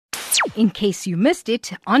in case you missed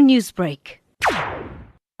it on Newsbreak.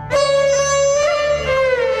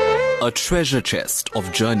 A treasure chest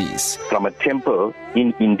of journeys. From a temple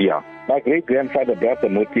in India. My great-grandfather brought the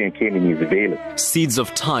moti and came in his veil. Seeds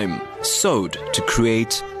of time sowed to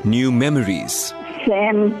create new memories.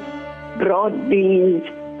 Sam, broad beans,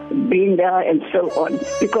 brinda and so on.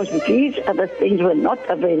 Because these other things were not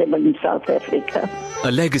available in South Africa.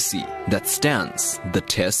 A legacy that stands the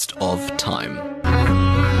test of time.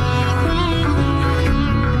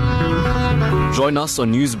 Join us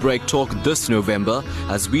on Newsbreak Talk this November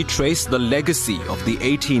as we trace the legacy of the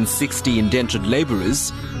 1860 indentured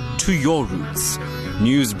labourers to your roots.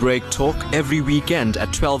 Newsbreak Talk every weekend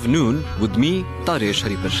at 12 noon with me, Taresh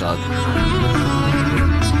Harreepershad.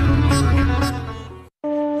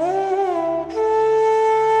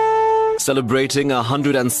 Celebrating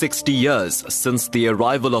 160 years since the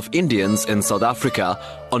arrival of Indians in South Africa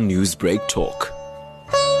on Newsbreak Talk.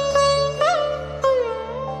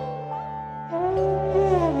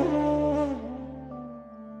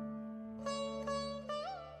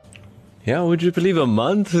 Yeah, would you believe a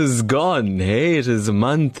month is gone? Hey, it is a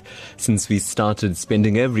month since we started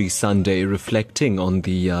spending every Sunday reflecting on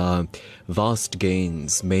the vast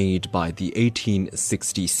gains made by the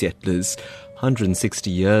 1860 settlers.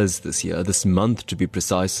 160 years this year, this month to be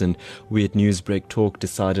precise, and we at Newsbreak Talk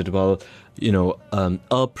decided, well,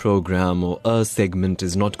 a program or a segment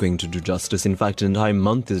is not going to do justice. In fact, an entire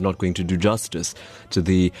month is not going to do justice to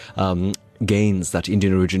the gains that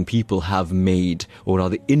Indian origin people have made, or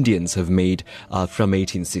rather Indians have made from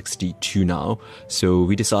 1860 to now. So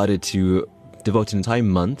we decided to devote an entire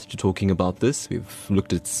month to talking about this. We've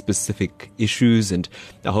looked at specific issues and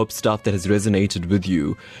I hope stuff that has resonated with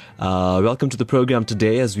you. Welcome to the program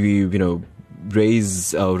today as we,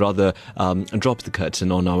 raise, or rather drop the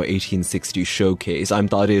curtain on our 1860 showcase. I'm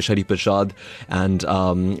Taresh Harreepershad and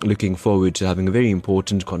looking forward to having a very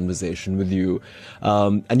important conversation with you.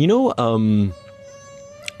 And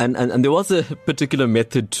there was a particular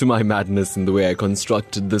method to my madness in the way I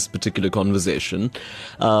constructed this particular conversation.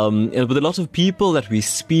 With a lot of people that we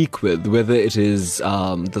speak with, whether it is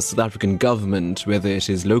the South African government, whether it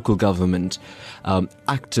is local government,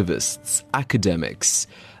 activists, academics,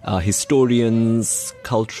 historians,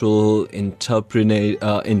 cultural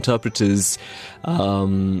interpreters,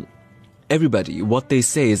 everybody, what they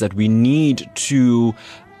say is that we need to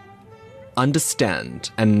understand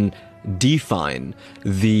and define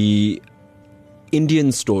the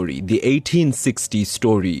Indian story, the 1860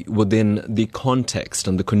 story within the context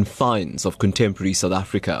and the confines of contemporary South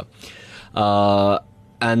Africa.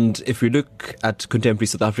 And if we look at contemporary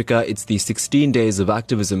South Africa, it's the 16 Days of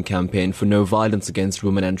Activism campaign for no violence against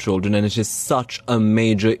women and children, and it is such a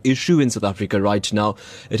major issue in South Africa right now.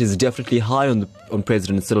 It is definitely high on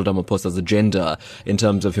President Cyril Ramaphosa's agenda in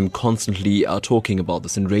terms of him constantly talking about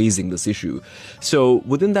this and raising this issue. So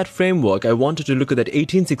within that framework, I wanted to look at that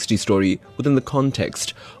 1860 story within the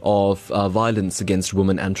context of violence against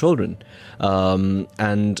women and children.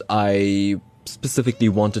 And I specifically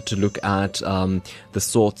wanted to look at the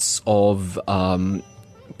sorts of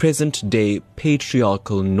present-day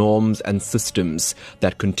patriarchal norms and systems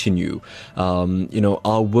that continue.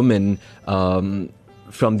 Our women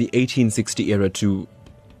from the 1860 era to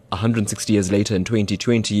 160 years later in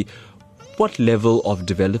 2020, what level of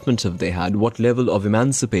development have they had? What level of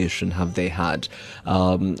emancipation have they had?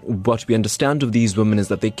 What we understand of these women is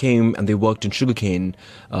that they came and they worked in sugarcane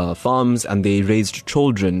farms and they raised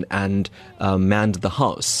children and manned the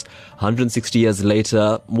house. 160 years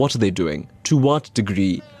later, what are they doing? To what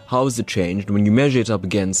degree? How has it changed? When you measure it up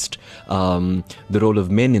against the role of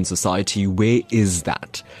men in society, where is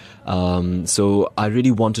that? So I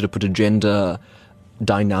really wanted to put a gender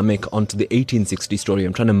dynamic onto the 1860 story.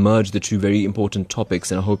 I'm trying to merge the two very important topics,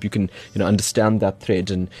 and I hope you can understand that thread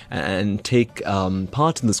and take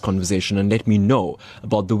part in this conversation and let me know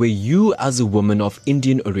about the way you, as a woman of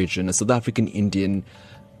Indian origin, a South African Indian,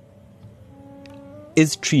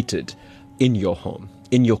 is treated in your home,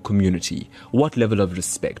 in your community. What level of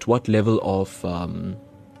respect, what level of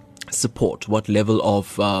support, what level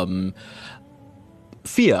of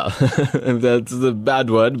fear, that's a bad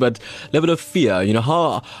word, but level of fear,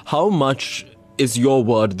 how much is your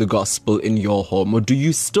word the gospel in your home? Or do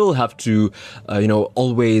you still have to,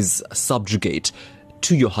 always subjugate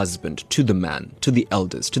to your husband, to the man, to the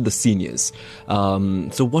elders, to the seniors?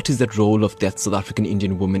 So what is that role of that South African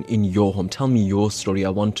Indian woman in your home? Tell me your story. I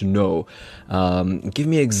want to know. Give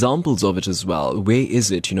me examples of it as well. Where is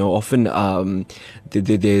it? Often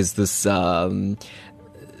there's this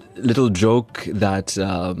little joke that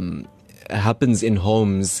happens in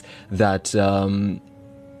homes that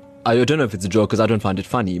I don't know if it's a joke because I don't find it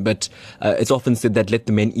funny, but it's often said that let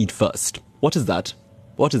the men eat first. What is that?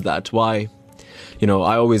 What is that? Why? I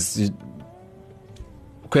always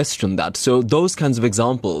question that. So those kinds of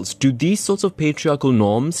examples, do these sorts of patriarchal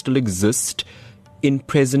norms still exist in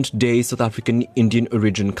present day South African Indian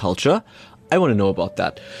origin culture? I want to know about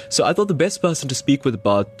that. So I thought the best person to speak with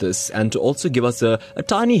about this and to also give us a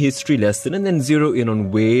tiny history lesson and then zero in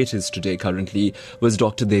on where it is today currently was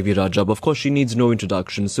Dr. Devi Rajab. Of course, she needs no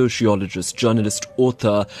introduction. Sociologist, journalist,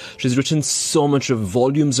 author. She's written so much of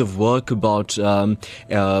volumes of work about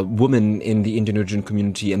women in the Indian origin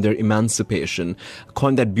community and their emancipation.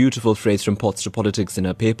 Coined that beautiful phrase from pots to politics in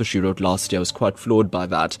a paper she wrote last year. I was quite floored by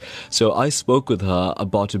that. So I spoke with her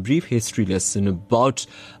about a brief history lesson about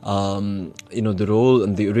the role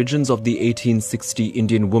and the origins of the 1860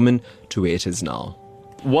 Indian woman to where it is now.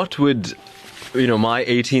 What would, my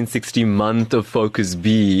 1860 month of focus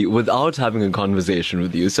be without having a conversation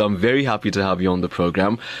with you? So I'm very happy to have you on the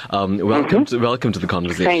program. Welcome to the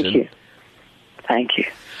conversation. Thank you.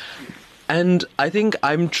 And I think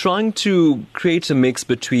I'm trying to create a mix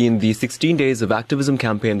between the 16 days of activism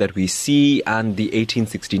campaign that we see and the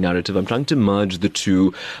 1860 narrative. I'm trying to merge the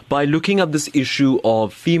two by looking at this issue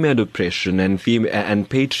of female oppression and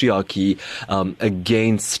patriarchy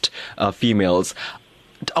against females.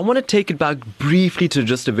 I want to take it back briefly to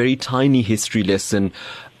just a very tiny history lesson.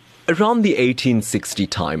 Around the 1860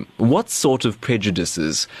 time, what sort of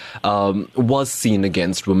prejudices was seen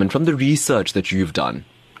against women from the research that you've done?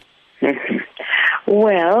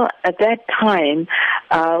 Well, at that time,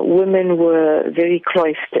 women were very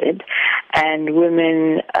cloistered, and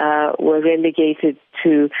women were relegated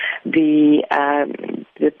to the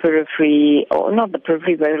periphery, or not the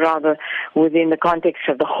periphery, but rather within the context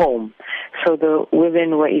of the home. So the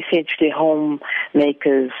women were essentially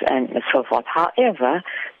homemakers and so forth. However,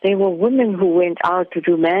 they were women who went out to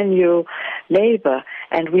do manual labor,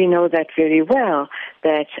 and we know that very well,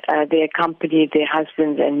 that they accompanied their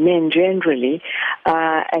husbands and men generally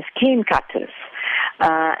as cane cutters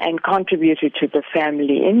and contributed to the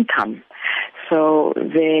family income. So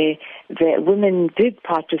the women did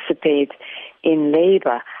participate in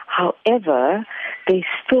labor. However, they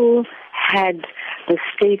still had the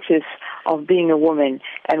status of being a woman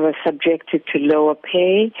and were subjected to lower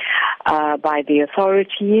pay by the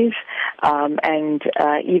authorities, and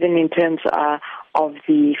even in terms of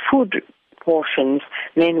the food portions,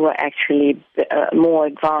 men were actually more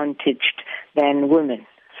advantaged than women.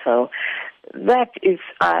 So that is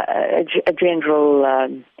a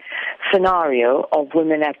general scenario of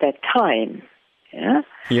women at that time. Yeah.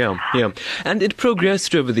 And it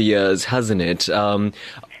progressed over the years, hasn't it?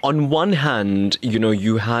 On one hand,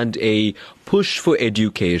 you had a push for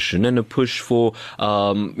education and a push for,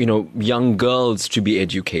 young girls to be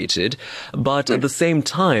educated. But at the same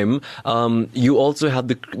time, you also had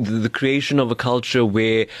the creation of a culture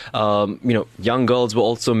where, young girls were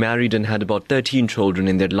also married and had about 13 children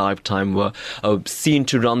in their lifetime, were seen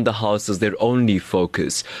to run the house as their only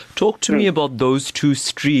focus. Talk to me about those two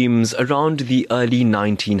streams around the early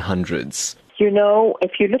 1900s.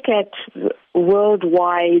 If you look at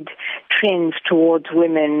worldwide trends towards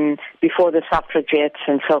women before the suffragettes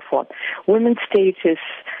and so forth, women's status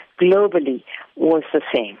globally was the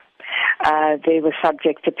same. They were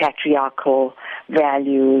subject to patriarchal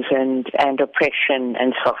values and oppression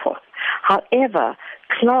and so forth. However,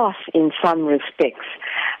 class in some respects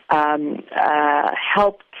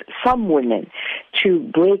helped some women to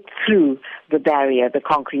break through the barrier, the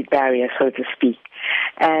concrete barrier, so to speak.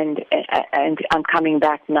 And I'm coming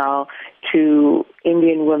back now to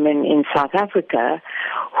Indian women in South Africa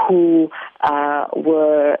who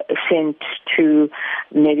were sent to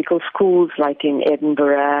medical schools like in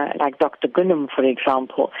Edinburgh, like Dr. Gunham, for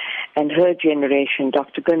example. And her generation,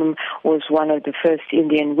 Dr. Gunham was one of the first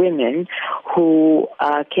Indian women who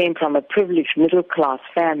came from a privileged middle-class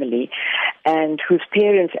family and whose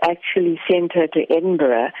parents actually sent her to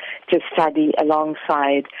Edinburgh to study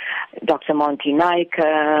alongside Dr. Monty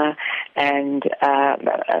Naika and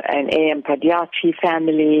A.M. Padayachee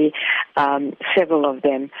family, several of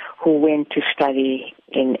them who went to study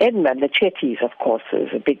in Edinburgh. The Chetties, of course, is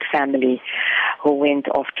a big family who went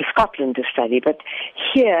off to Scotland to study. But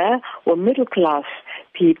here were middle-class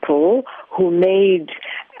people who made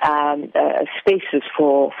spaces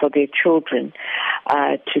for their children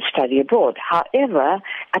to study abroad. However,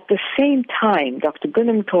 at the same time, Dr.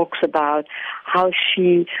 Gunham talks about how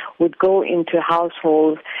she would go into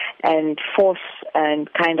households and force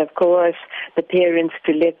and kind of coerce the parents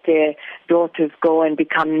to let their daughters go and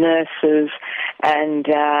become nurses and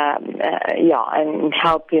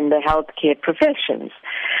help in the healthcare professions.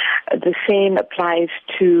 The same applies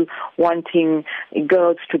to wanting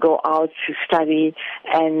girls to go out to study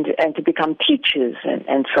and to become teachers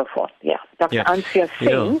and so forth. Yeah. Dr. Ansya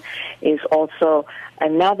Singh is also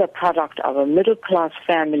another product of a middle-class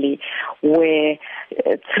family where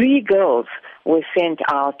 3 girls were sent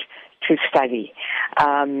out to study.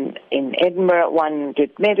 In Edinburgh, one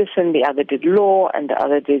did medicine, the other did law, and the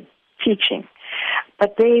other did teaching.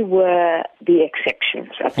 But they were the exceptions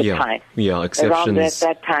at the time. Yeah, exceptions. Around at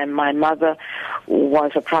that time, my mother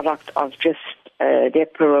was a product of just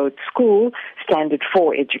Deptford Road School, Standard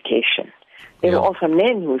 4 education. There were also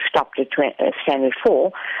men who stopped at Standard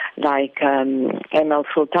 4, like M.L.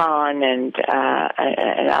 Sultan and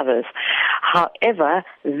others. However,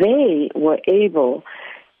 they were able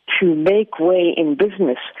to make way in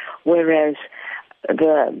business, whereas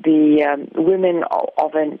the women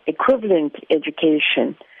of an equivalent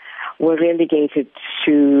education were relegated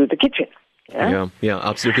to the kitchen. Yeah,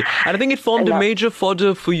 absolutely. And I think it formed a major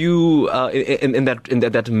fodder for you in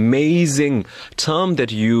that amazing term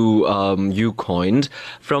that you coined,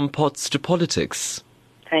 from pots to politics.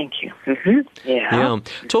 Thank you. Mm-hmm. Yeah.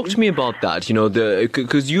 Talk to me about that.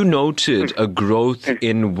 Because you noted a growth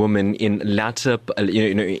in women in later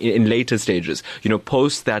stages.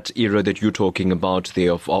 Post that era that you're talking about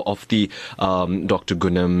there of the Dr.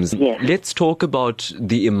 Gunams. Yes. Let's talk about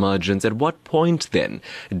the emergence. At what point then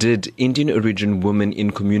did Indian origin women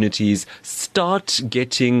in communities start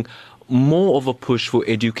getting more of a push for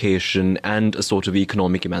education and a sort of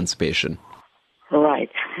economic emancipation? Right.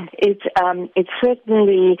 It's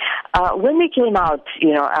certainly when they came out,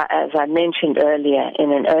 as I mentioned earlier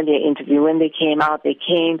in an earlier interview, when they came out, they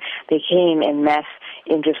came en masse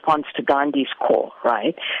in response to Gandhi's call,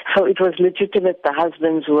 right? So it was legitimate. The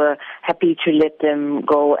husbands were happy to let them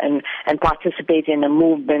go and participate in a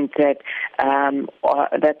movement that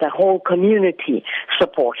the whole community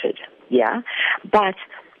supported. Yeah, but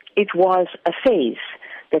it was a phase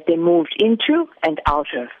that they moved into and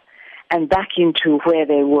out of, and back into where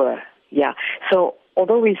they were. Yeah. So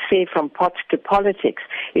although we say from pots to politics,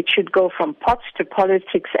 it should go from pots to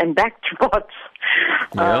politics and back to pots,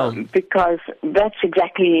 because that's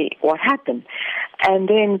exactly what happened. And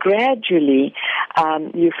then gradually,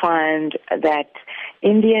 you find that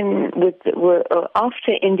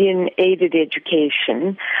after Indian aided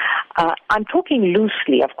education, I'm talking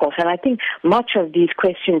loosely, of course, and I think much of these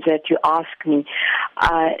questions that you ask me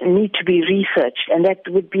need to be researched, and that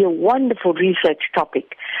would be a wonderful research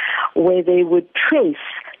topic where they would trace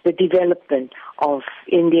the development of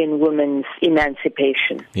Indian women's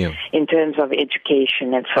emancipation in terms of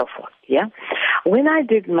education and so forth. Yeah, when I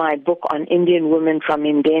did my book on Indian women from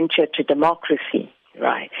indenture to democracy,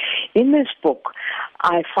 right, in this book,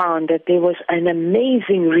 I found that there was an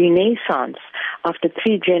amazing renaissance after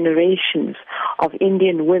 3 generations of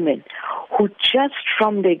Indian women who just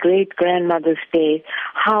from their great-grandmother's day,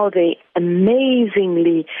 how they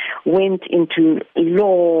amazingly went into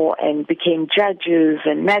law and became judges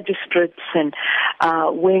and magistrates and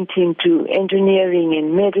went into engineering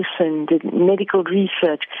and medicine, did medical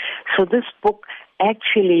research. So this book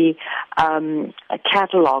actually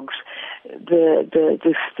catalogs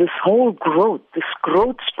this whole growth, this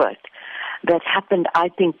growth spurt that happened, I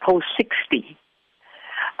think, post-60.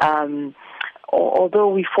 Although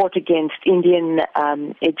we fought against Indian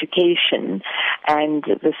education and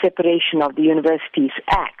the separation of the Universities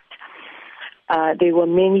Act, there were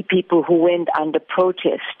many people who went under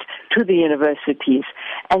protest to the universities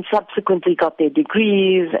and subsequently got their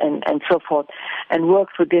degrees and so forth and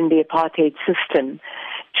worked within the apartheid system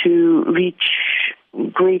to reach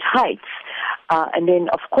great heights. And then,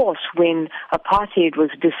 of course, when apartheid was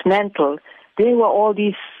dismantled, there were all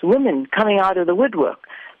these women coming out of the woodwork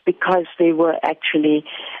because they were actually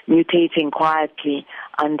mutating quietly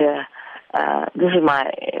under.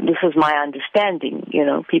 This is my understanding.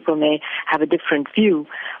 People may have a different view,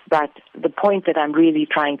 but the point that I'm really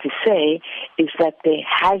trying to say is that there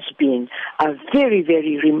has been a very,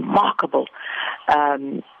 very remarkable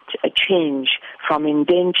change from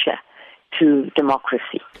indenture to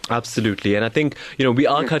democracy. Absolutely. And I think, we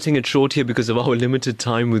are cutting it short here because of our limited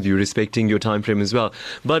time with you, respecting your time frame as well.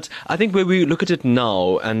 But I think where we look at it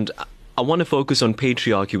now, and I want to focus on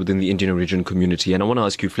patriarchy within the Indian origin community, and I want to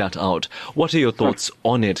ask you flat out, what are your thoughts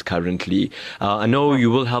on it currently? I know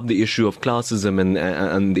you will have the issue of classism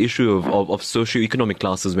and the issue of socio-economic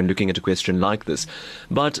classes when looking at a question like this.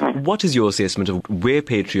 But what is your assessment of where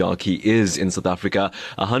patriarchy is in South Africa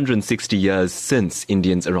 160 years since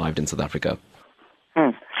Indians arrived in South Africa?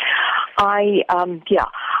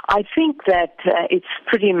 I think that it's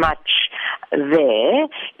pretty much there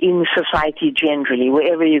in society generally.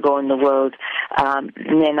 Wherever you go in the world,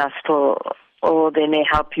 men are still, or they may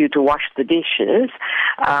help you to wash the dishes.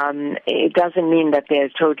 It doesn't mean that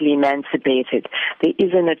they're totally emancipated. There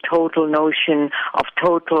isn't a total notion of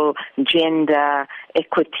total gender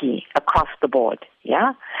equity across the board.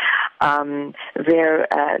 Yeah. However,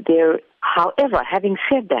 having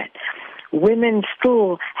said that, women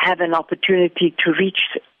still have an opportunity to reach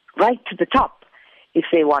right to the top if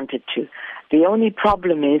they wanted to. The only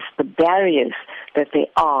problem is the barriers that there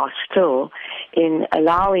are still in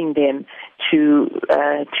allowing them to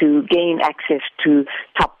gain access to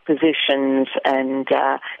top positions and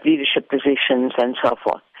leadership positions and so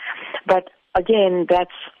forth. But again,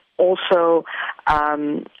 that's also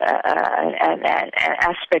an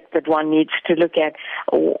aspect that one needs to look at.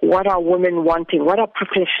 What are women wanting? What are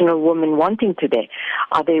professional women wanting today?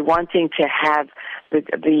 Are they wanting to have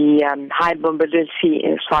the high mobility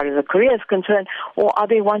as far as a career is concerned, or are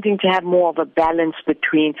they wanting to have more of a balance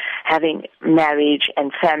between having marriage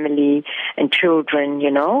and family and children,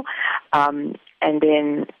 and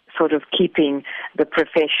then sort of keeping the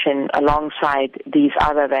profession alongside these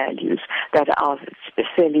other values that are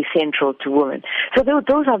fairly central to women. So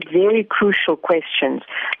those are very crucial questions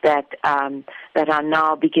that are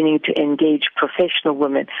now beginning to engage professional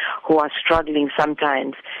women who are struggling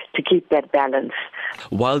sometimes to keep that balance.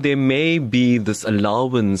 While there may be this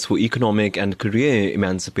allowance for economic and career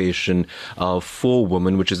emancipation for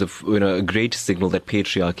women, which is a great signal that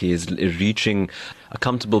patriarchy is reaching a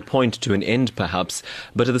comfortable point to an end, perhaps,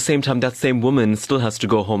 but at the same time, that same woman still has to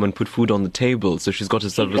go home and put food on the table. So she's got a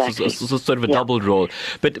sort of a double role.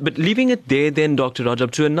 But leaving it there, then, Dr.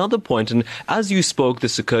 Rajab, to another point, and as you spoke,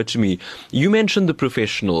 this occurred to me. You mentioned the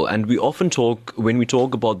professional, and we often talk, when we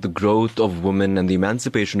talk about the growth of women and the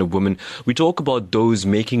emancipation of women, we talk about those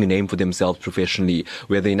making a name for themselves professionally,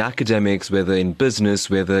 whether in academics, whether in business,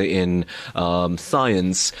 whether in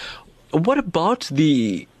science. What about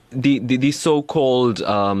the so-called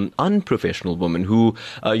unprofessional woman who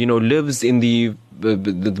lives in the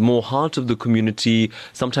more heart of the community,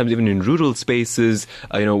 sometimes even in rural spaces,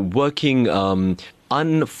 working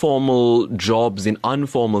informal jobs in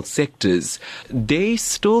informal sectors? They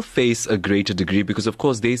still face a greater degree because, of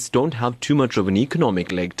course, they don't have too much of an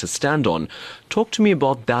economic leg to stand on. Talk to me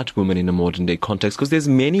about that woman in a modern day context, because there's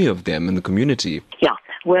many of them in the community. Yeah.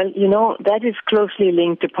 Well, that is closely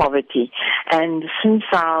linked to poverty. And since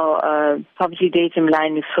our poverty datum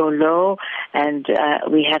line is so low and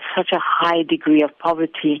we have such a high degree of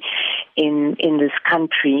poverty in this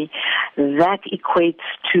country, that equates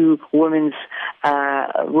to women's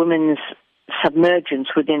submergence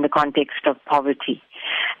within the context of poverty.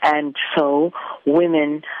 And so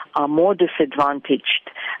women are more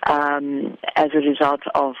disadvantaged as a result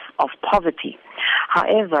of poverty.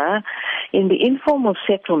 However, in the informal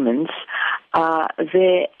settlements,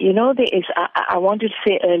 there is, I wanted to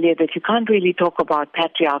say earlier that you can't really talk about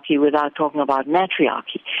patriarchy without talking about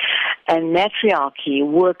matriarchy. And matriarchy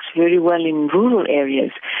works very well in rural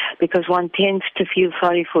areas because one tends to feel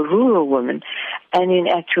sorry for rural women. And in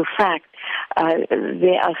actual fact,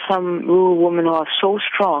 there are some rural women who are so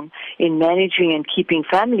strong in managing and keeping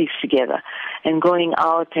families together and going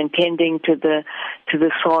out and tending to the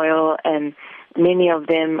soil, and many of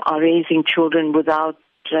them are raising children without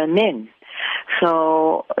men.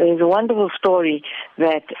 So there's a wonderful story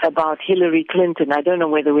about Hillary Clinton. I don't know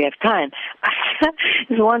whether we have time.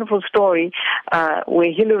 It's a wonderful story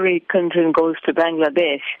where Hillary Clinton goes to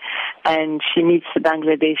Bangladesh and she meets the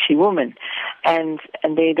Bangladeshi woman. And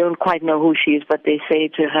they don't quite know who she is, but they say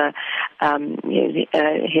to her,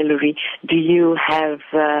 Hillary, do you have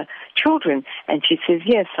children? And she says,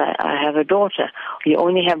 yes, I have a daughter. You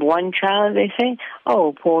only have one child, they say?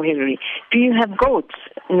 Oh, poor Hillary. Do you have goats?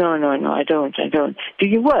 No, I don't. Do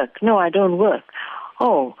you work? No, I don't work.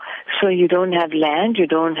 Oh, so you don't have land, you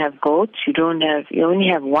don't have goats, you only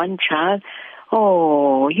have one child?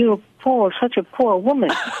 Oh, you're poor, such a poor woman.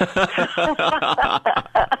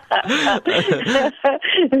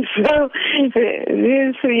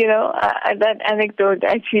 That anecdote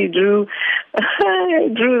actually drew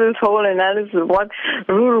this whole analysis of what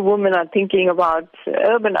rural women are thinking about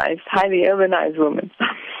highly urbanized women.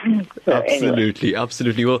 So absolutely.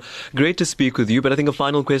 Well, great to speak with you. But I think a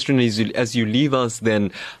final question is, as you leave us,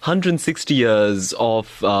 then 160 years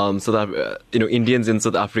of Indians in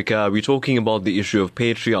South Africa. We're talking about the issue of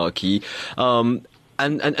patriarchy.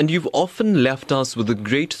 And you've often left us with a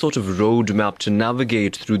great sort of roadmap to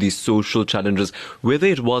navigate through these social challenges, whether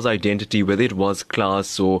it was identity, whether it was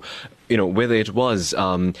class, or whether it was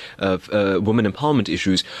women empowerment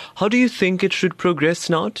issues. How do you think it should progress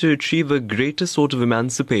now to achieve a greater sort of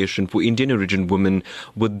emancipation for Indian origin women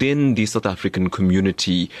within the South African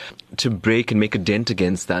community to break and make a dent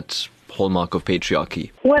against that hallmark of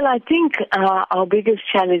patriarchy? Well, I think our biggest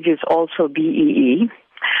challenge is also BEE,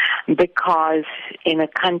 because in a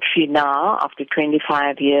country now, after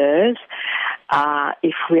 25 years,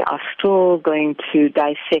 if we are still going to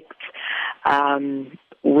dissect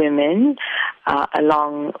women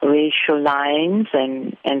along racial lines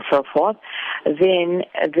and so forth, then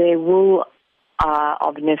there will,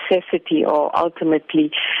 of necessity or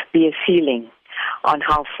ultimately, be a ceiling on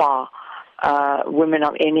how far women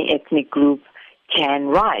of any ethnic group can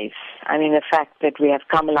rise. I mean, the fact that we have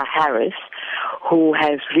Kamala Harris, who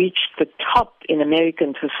has reached the top in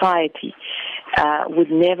American society,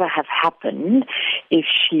 would never have happened if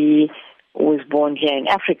she was born here in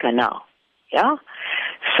Africa now. Yeah?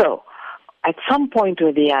 So, at some point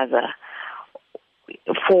or the other,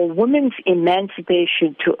 for women's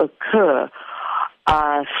emancipation to occur,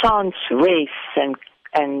 sans race and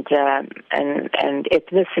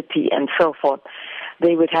ethnicity and so forth,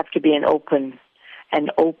 there would have to be an open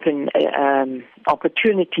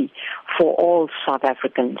opportunity for all South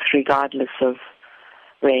Africans, regardless of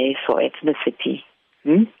race or ethnicity.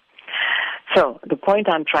 So the point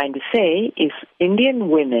I'm trying to say is Indian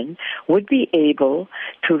women would be able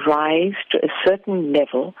to rise to a certain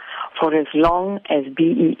level for as long as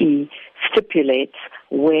BEE stipulates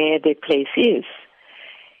where their place is.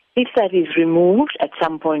 If that is removed at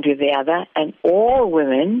some point or the other and all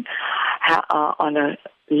women are on a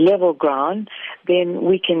level ground, then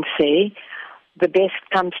we can say the best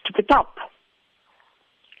comes to the top.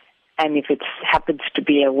 And if it happens to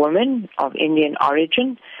be a woman of Indian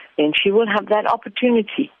origin, then she will have that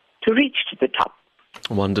opportunity to reach to the top.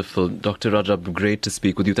 Wonderful. Dr. Rajab, great to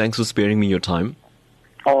speak with you. Thanks for sparing me your time.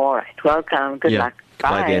 All right. Welcome. Good luck.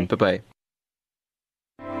 Bye again. Bye-bye.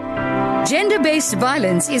 Gender-based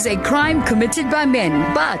violence is a crime committed by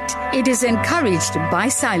men, but it is encouraged by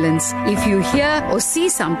silence. If you hear or see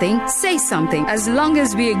something, say something. As long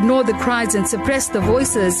as we ignore the cries and suppress the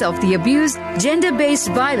voices of the abused, gender-based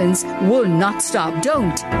violence will not stop.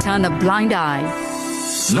 Don't turn a blind eye.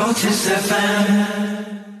 Lotus FM.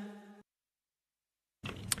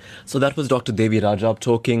 So that was Dr. Devi Rajab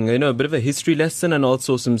talking, a bit of a history lesson and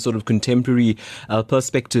also some sort of contemporary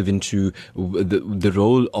perspective into the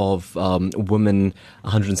role of women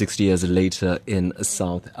 160 years later in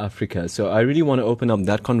South Africa. So I really want to open up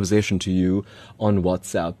that conversation to you on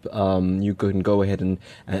WhatsApp. You can go ahead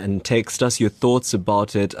and text us your thoughts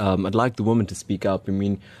about it. I'd like the woman to speak up. I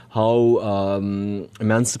mean, how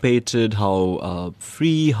emancipated, how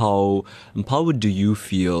free, how empowered do you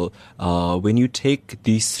feel when you take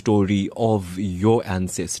the story of your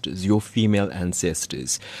ancestors, your female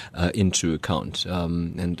ancestors, into account?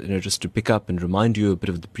 And just to pick up and remind you a bit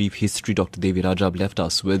of the brief history Dr. Devi Rajab left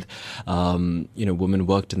us with, women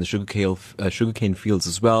worked in the sugarcane fields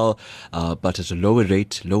as well, but at a lower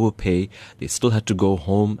rate, lower pay. They still had to go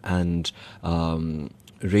home and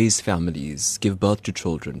raise families, give birth to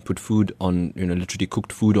children, put food on, literally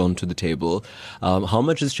cooked food onto the table. How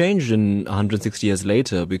much has changed in 160 years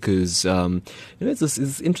later? Because, it's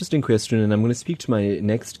this interesting question, and I'm going to speak to my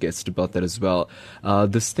next guest about that as well.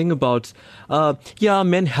 This thing about,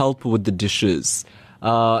 men help with the dishes.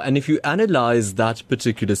 And if you analyze that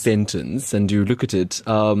particular sentence and you look at it,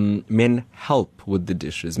 men help with the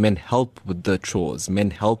dishes, men help with the chores,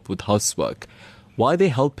 men help with housework. Why are they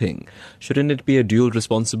helping? Shouldn't it be a dual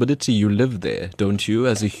responsibility? You live there, don't you?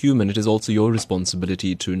 As a human, it is also your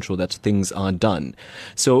responsibility to ensure that things are done.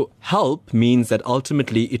 So help means that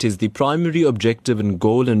ultimately it is the primary objective and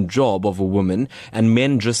goal and job of a woman, and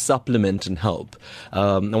men just supplement and help.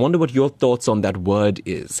 I wonder what your thoughts on that word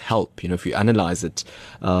is, help. If you analyze it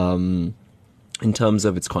in terms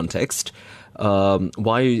of its context.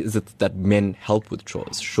 Why is it that men help with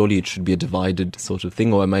chores? Surely it should be a divided sort of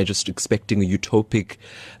thing, or am I just expecting a utopic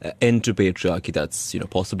end to patriarchy that's,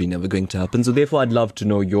 possibly never going to happen? So therefore, I'd love to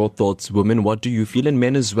know your thoughts, women. What do you feel? And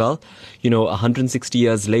men as well? 160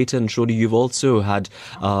 years later, and surely you've also had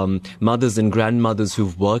mothers and grandmothers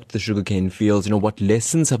who've worked the sugarcane fields. What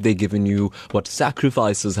lessons have they given you? What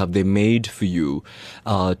sacrifices have they made for you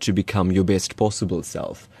to become your best possible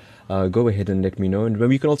self? Go ahead and let me know. And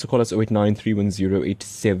you can also call us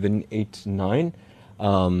 089-310-8789,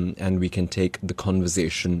 and we can take the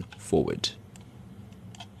conversation forward.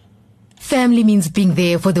 Family means being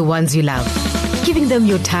there for the ones you love. giving them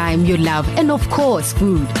your time, your love, and of course,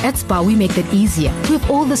 food. At Spa, we make that easier. We have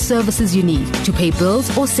all the services you need to pay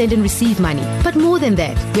bills or send and receive money. But more than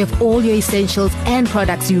that, we have all your essentials and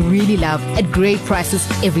products you really love at great prices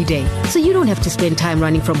every day. So you don't have to spend time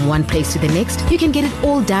running from one place to the next. You can get it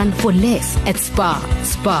all done for less at Spa.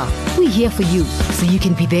 Spa, we're here for you so you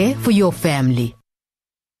can be there for your family.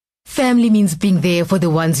 Family means being there for the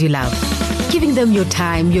ones you love, giving them your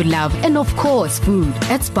time, your love, and of course, food.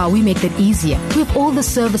 At Spa, we make that easier. We have all the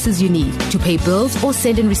services you need to pay bills or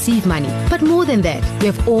send and receive money. But more than that, we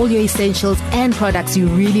have all your essentials and products you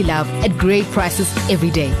really love at great prices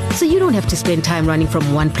every day. So you don't have to spend time running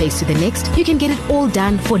from one place to the next. You can get it all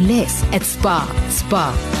done for less at Spa.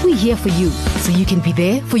 Spa, we're here for you so you can be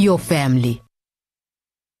there for your family.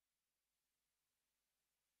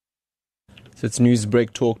 So it's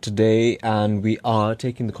Newsbreak Talk today, and we are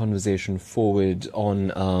taking the conversation forward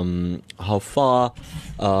on how far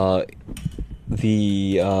the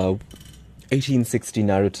 1860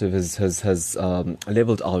 narrative has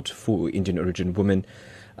leveled out for Indian origin women.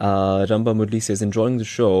 Ramba Mudli says, enjoying the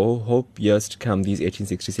show. Hope years to come these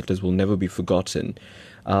 1860 settlers will never be forgotten.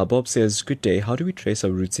 Bob says, good day. How do we trace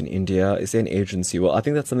our roots in India? Is there an agency? Well, I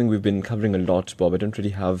think that's something we've been covering a lot, Bob. I don't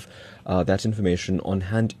really have that information on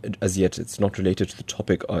hand as yet. It's not related to the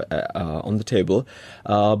topic on the table.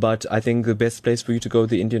 But I think the best place for you to go,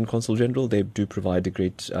 the Indian Consul General, they do provide a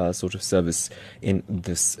great sort of service in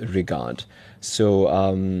this regard. So,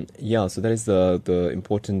 so that is the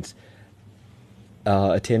important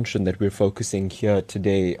attention that we're focusing here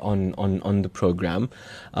today on the program.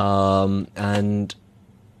 And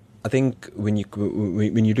I think when you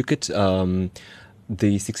look at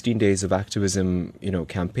the 16 Days of Activism,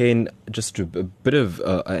 campaign, just a bit of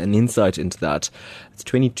an insight into that. It's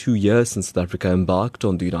 22 years since South Africa embarked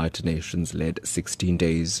on the United Nations-led 16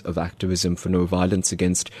 Days of Activism for No Violence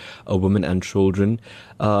Against Women and Children.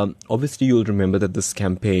 Obviously, you'll remember that this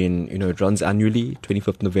campaign, it runs annually,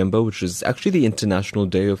 25th November, which is actually the International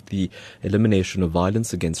Day of the Elimination of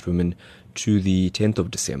Violence Against Women, to the 10th of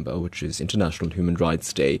December, which is International Human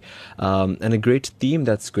Rights Day. And a great theme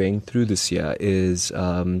that's going through this year is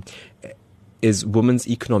women's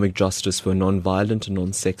economic justice for non-violent and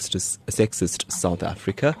non-sexist South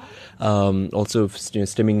Africa. Also,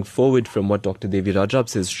 stemming forward from what Dr. Devi Rajab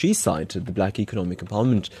says, she cited the Black Economic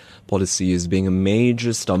Empowerment Policy as being a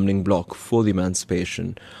major stumbling block for the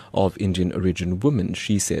emancipation of Indian origin women.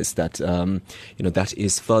 She says that, that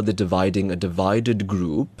is further dividing a divided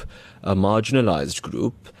group, a marginalized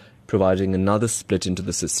group, providing another split into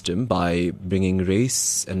the system by bringing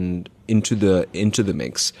race and into the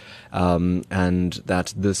mix, and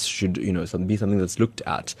that this should be something that's looked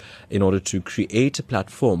at in order to create a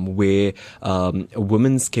platform where a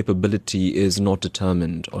woman's capability is not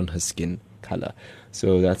determined on her skin color.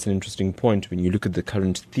 So that's an interesting point when you look at the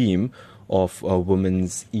current theme of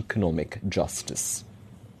women's economic justice.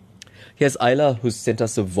 Here's Ayla, who's sent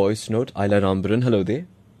us a voice note. Ayla Rambaran, hello there.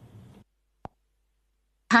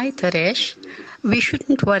 Hi, Taresh. We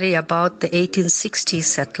shouldn't worry about the 1860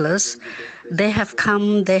 settlers. They have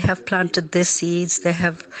come, they have planted their seeds, they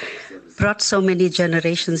have brought so many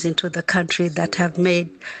generations into the country that have made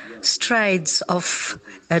strides of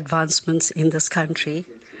advancements in this country.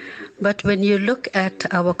 But when you look at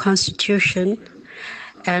our Constitution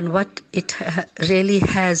and what it really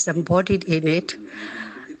has embodied in it,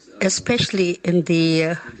 especially in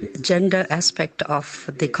the gender aspect of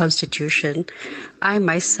the Constitution, I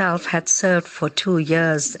myself had served for 2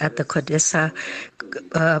 years at the CODESA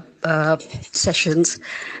sessions,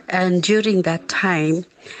 and during that time,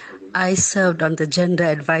 I served on the Gender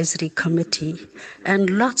Advisory Committee,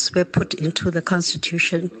 and lots were put into the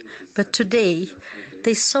Constitution. But today,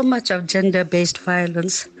 there's so much of gender-based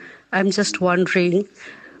violence. I'm just wondering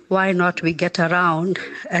why not we get around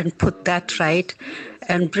and put that right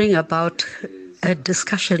and bring about a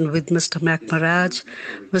discussion with Mr. McMaraj,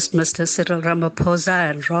 with Mr. Cyril Ramaphosa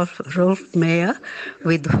and Rolf Mayer,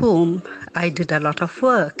 with whom I did a lot of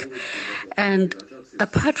work. And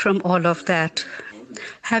apart from all of that,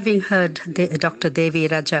 having heard Dr. Devi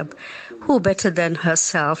Rajab, who better than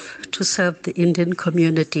herself to serve the Indian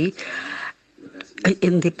community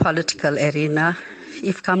in the political arena?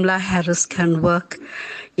 If Kamala Harris can work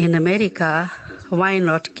in America, why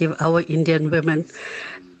not give our Indian women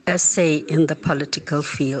a say in the political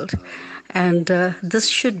field? And this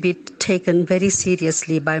should be taken very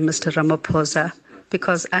seriously by Mr. Ramaphosa,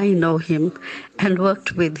 because I know him and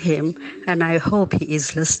worked with him, and I hope he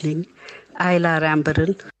is listening. Ayla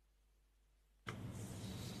Rambaran.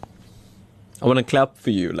 I want to clap for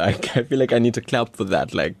you. I feel like I need to clap for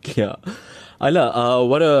that. Ayla,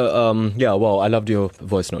 what a, I loved your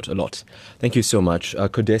voice note a lot. Thank you so much.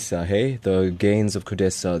 CODESA, hey? The gains of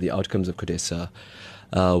CODESA, the outcomes of CODESA.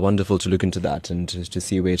 Wonderful to look into that and to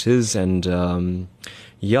see where it is. And,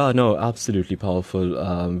 absolutely powerful.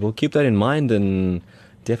 We'll keep that in mind and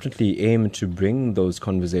definitely aim to bring those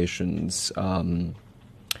conversations to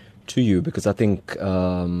you, because I think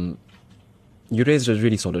you raised a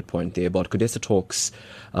really solid point there about CODESA talks,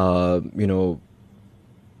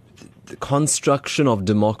 the construction of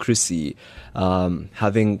democracy,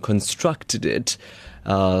 having constructed it,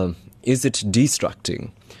 is it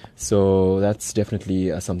destructing? So that's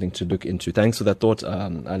definitely something to look into. Thanks for that thought,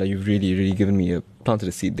 Ayla. You've really, really planted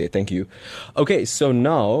a seed there. Thank you. Okay, so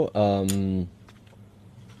now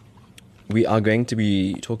we are going to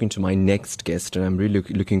be talking to my next guest, and I'm really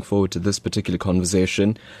looking forward to this particular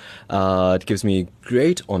conversation. It gives me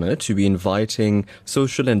great honor to be inviting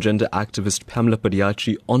social and gender activist Pamela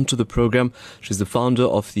Padayachee onto the program. She's the founder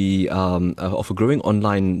of of a growing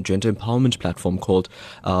online gender empowerment platform called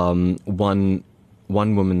One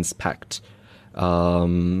Woman's Pact.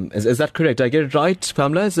 Is that correct? Did I get it right,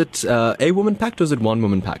 Pamela? Is it a woman pact or is it one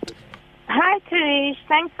woman pact? Hi, Taresh.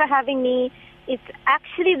 Thanks for having me. It's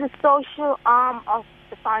actually the social arm of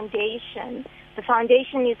the foundation. The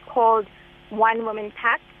foundation is called One Woman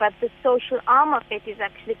Pact, but the social arm of it is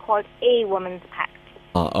actually called A Woman's Pact.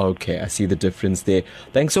 Okay, I see the difference there.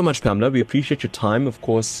 Thanks so much, Pamela. We appreciate your time. Of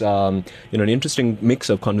course, an interesting mix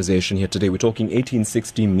of conversation here today. We're talking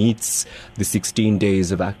 1860 meets the 16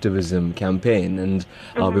 Days of Activism campaign. And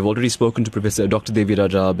we've already spoken to Professor Dr. Devi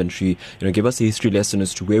Rajab, and she gave us a history lesson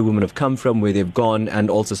as to where women have come from, where they've gone, and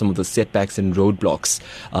also some of the setbacks and roadblocks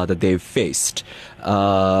that they've faced.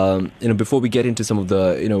 Before we get into some of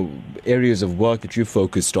the, areas of work that you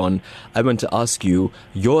focused on, I want to ask you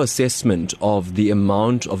your assessment of the amount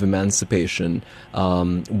of emancipation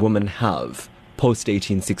women have post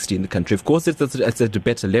 1860 in the country. Of course, it's at a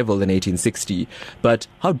better level than 1860, but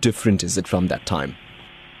how different is it from that time?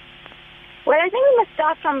 Well, I think we must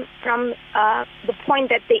start from the point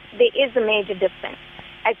that there is a major difference.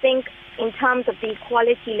 I think in terms of the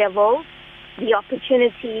equality level, the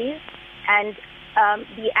opportunities, and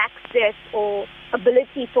the access or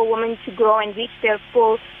ability for women to grow and reach their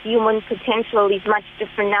full human potential is much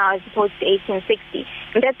different now as opposed to 1860.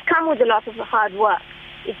 And that's come with a lot of hard work.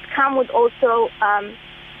 It's come with also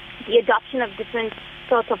the adoption of different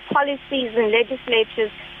sorts of policies and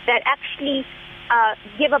legislatures that actually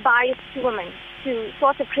give a bias to women to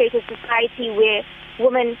sort of create a society where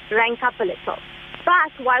women rank up a little.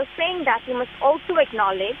 But while saying that, we must also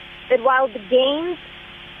acknowledge that while the gains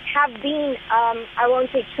have been, I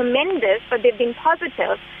won't say tremendous, but they've been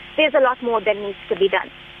positive, there's a lot more that needs to be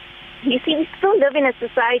done. You see, we still live in a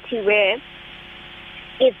society where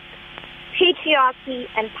it's patriarchy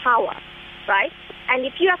and power, right? And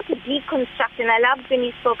if you have to deconstruct, and I loved when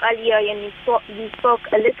you spoke earlier and you spoke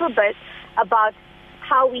a little bit about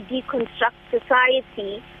how we deconstruct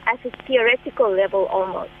society at a theoretical level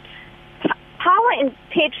almost. Power and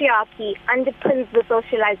patriarchy underpins the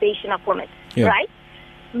socialization of women, right?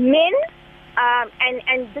 Men,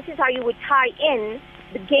 and this is how you would tie in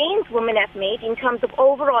the gains women have made in terms of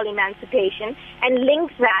overall emancipation and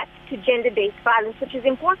link that to gender-based violence, which is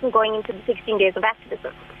important going into the 16 days of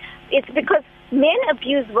activism. It's because men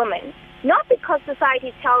abuse women, not because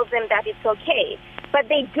society tells them that it's okay, but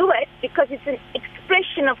they do it because it's an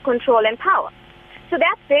expression of control and power. So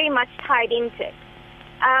that's very much tied into it.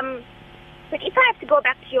 But if I have to go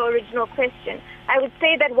back to your original question, I would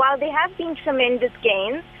say that while there have been tremendous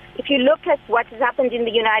gains, if you look at what has happened in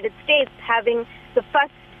the United States, having the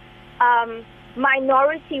first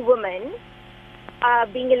minority woman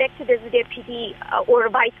being elected as a deputy or a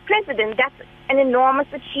vice president, that's an enormous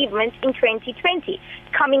achievement in 2020,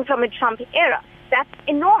 coming from a Trump era. That's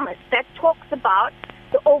enormous. That talks about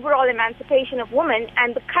the overall emancipation of women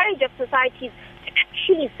and the courage of societies to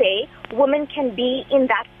actually say women can be in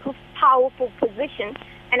that powerful position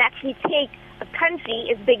and actually take a country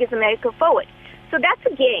as big as America forward. So that's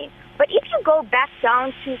a gain. But if you go back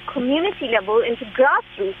down to community level, into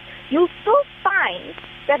grassroots, you'll still find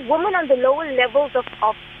that women on the lower levels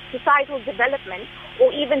of societal development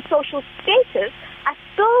or even social status are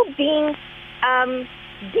still being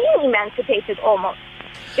emancipated almost.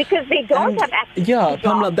 Because they don't have access to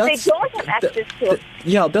Pamela, they don't have access to it.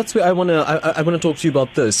 Yeah, that's where I wanna talk to you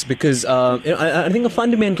about this, because I think a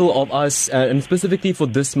fundamental of us, and specifically for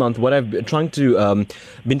this month, what I've been trying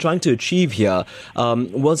to achieve here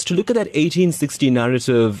was to look at that 1860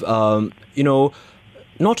 narrative,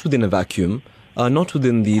 not within a vacuum. Not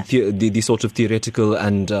within the sort of theoretical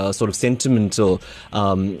and sort of sentimental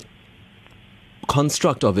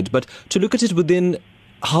construct of it, but to look at it within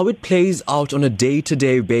how it plays out on a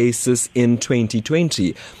day-to-day basis in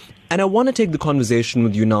 2020. And I want to take the conversation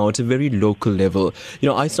with you now at a very local level.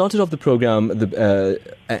 I started off the program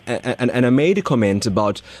and I made a comment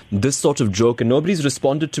about this sort of joke, and nobody's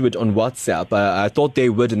responded to it on WhatsApp. I thought they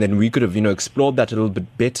would, and then we could have, explored that a little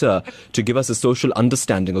bit better to give us a social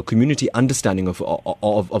understanding or community understanding of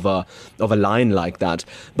a line like that.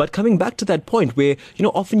 But coming back to that point where,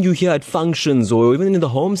 often you hear at functions or even in the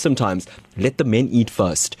home sometimes, let the men eat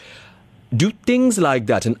first. Do things like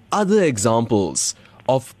that and other examples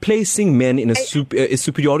of placing men in a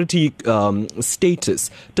superiority status,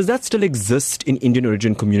 does that still exist in Indian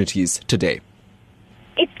origin communities today?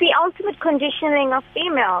 It's the ultimate conditioning of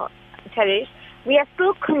female, Taresh. We are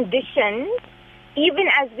still conditioned, even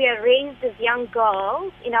as we are raised as young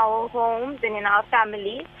girls in our homes and in our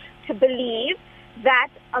families, to believe that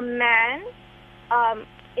a man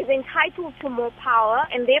is entitled to more power,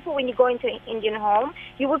 and therefore when you go into an Indian home,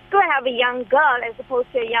 you will still have a young girl as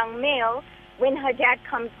opposed to a young male when her dad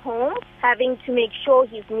comes home, having to make sure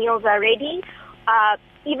his meals are ready.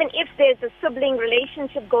 Even if there's a sibling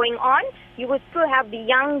relationship going on, you would still have the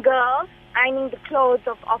young girl ironing the clothes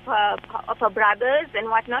of her brothers and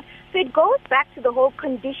whatnot. So it goes back to the whole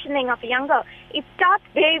conditioning of a young girl. It starts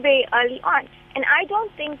very, very early on. And I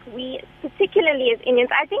don't think we, particularly as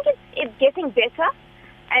Indians, I think it's getting better.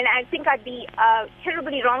 And I think I'd be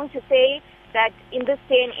terribly wrong to say that in this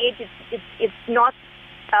day and age it's not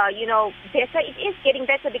better. It is getting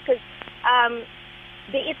better because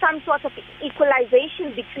there is some sort of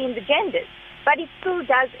equalization between the genders, but it still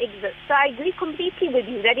does exist. So I agree completely with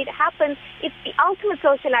you that it happens. It's the ultimate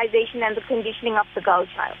socialization and the conditioning of the girl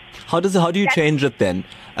child. How do you change it then?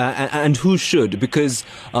 And who should? Because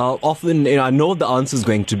often, I know what the answer is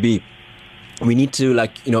going to be. We need to,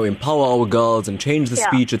 empower our girls and change the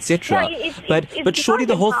speech, etc. But surely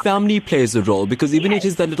the whole family plays a role, because even it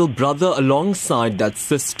is that little brother alongside that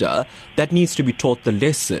sister that needs to be taught the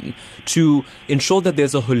lesson to ensure that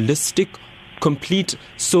there's a holistic, complete,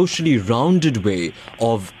 socially rounded way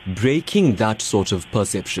of breaking that sort of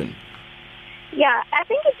perception. Yeah, I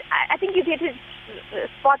think you did it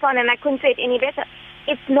spot on, and I couldn't say it any better.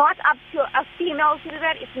 It's not up to a female to do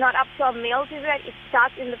that. It's not up to a male to do that. It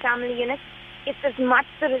starts in the family unit. It's as much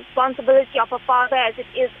the responsibility of a father as it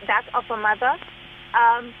is that of a mother.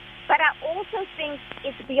 But I also think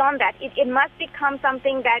it's beyond that. It must become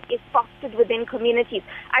something that is fostered within communities.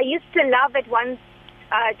 I used to love at one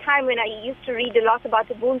time when I used to read a lot about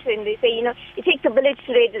Ubuntu, and they say, it takes a village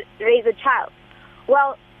to raise a child.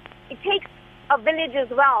 Well, it takes a village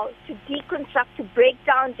as well to deconstruct, to break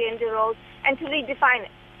down gender roles, and to redefine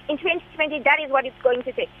it. In 2020, that is what it's going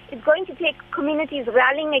to take. It's going to take communities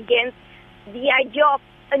rallying against the idea of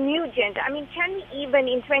a new gender. I mean, can we even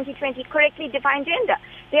in 2020 correctly define gender?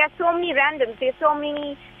 There are so many randoms. There are so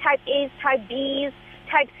many type A's, type B's,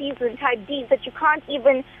 type C's, and type D's that you can't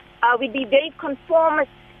even, we'd be very conformist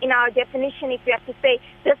in our definition if we have to say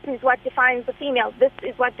this is what defines the female, this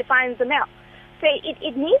is what defines the male. So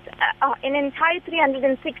it needs an entire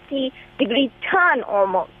 360-degree turn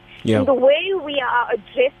almost in the way we are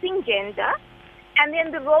addressing gender and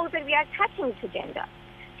then the roles that we are attaching to gender.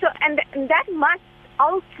 So, and that must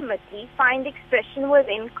ultimately find expression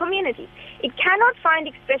within communities. It cannot find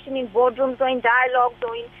expression in boardrooms or in dialogues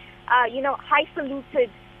or in, highfalutin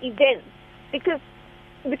events, because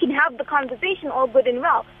we can have the conversation all good and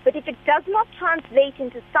well, but if it does not translate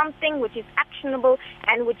into something which is actionable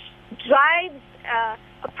and which drives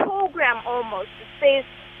a program almost that says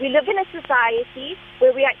we live in a society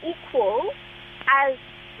where we are equal as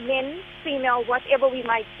men, female, whatever we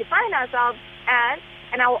might define ourselves as,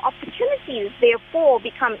 and our opportunities, therefore,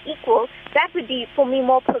 become equal, that would be, for me,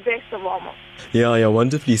 more progressive almost. Yeah,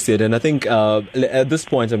 wonderfully said. And I think at this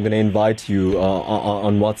point, I'm going to invite you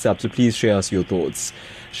on WhatsApp, so please share us your thoughts.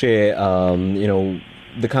 Share, your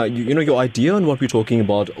idea on what we're talking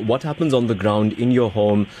about, what happens on the ground in your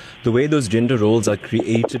home, the way those gender roles are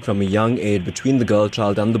created from a young age between the girl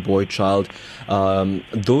child and the boy child,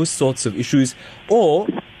 those sorts of issues. Or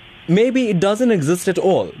maybe it doesn't exist at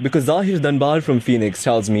all, because Zahir Danbar from Phoenix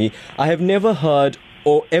tells me, I have never heard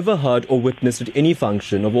or witnessed at any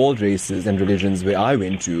function of all races and religions where I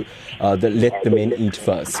went to that let the men eat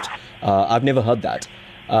first. I've never heard that.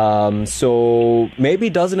 So maybe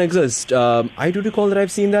it doesn't exist. I do recall that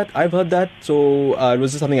I've seen that. I've heard that. So it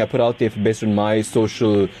was just something I put out there based on my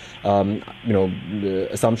social,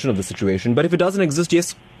 assumption of the situation. But if it doesn't exist,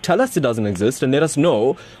 yes, tell us it doesn't exist and let us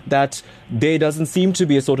know that there doesn't seem to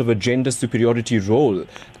be a sort of a gender superiority role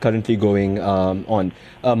currently going on.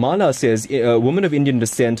 Mala says, women of Indian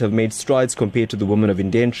descent have made strides compared to the women of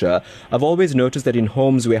indenture. I've always noticed that in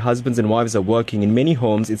homes where husbands and wives are working, in many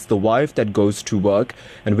homes it's the wife that goes to work,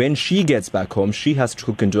 and when she gets back home, she has to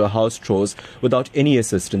cook and do her house chores without any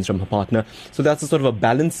assistance from her partner. So that's a sort of a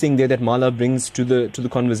balancing there that Mala brings to the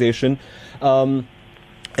conversation.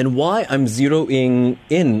 And why I'm zeroing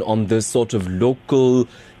in on this sort of local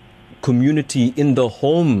community in the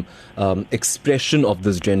home expression of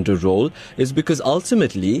this gender role is because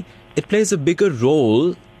ultimately it plays a bigger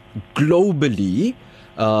role globally,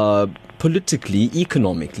 politically,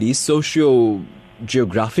 economically,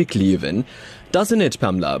 socio-geographically even, doesn't it,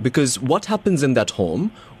 Pamela? Because what happens in that home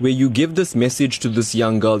where you give this message to this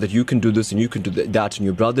young girl that you can do this and you can do that, and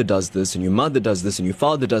your brother does this and your mother does this and your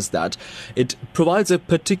father does that, it provides a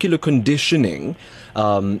particular conditioning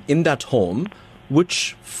in that home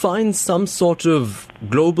which finds some sort of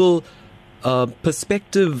global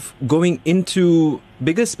perspective going into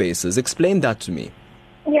bigger spaces. Explain that to me.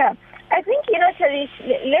 Yeah, I think, Taresh,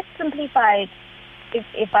 let's simplify it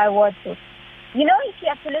if I were to. If you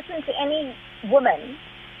have to listen to any woman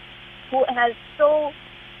who has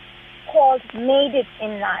so-called made it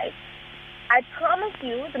in life, I promise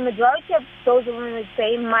you the majority of those women would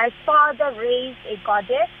say, my father raised a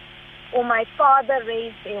goddess or my father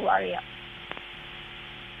raised a warrior.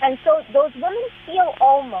 And so those women feel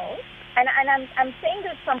almost, and I'm saying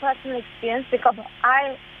this from personal experience because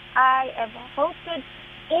I have hosted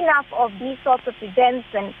enough of these sorts of events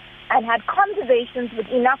and had conversations with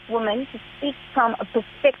enough women to speak from a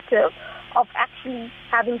perspective of actually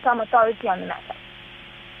having some authority on the matter.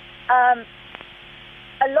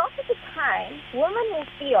 A lot of the time, women who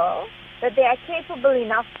feel that they are capable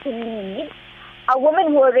enough to lead are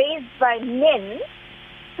women who are raised by men,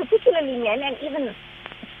 particularly men, and even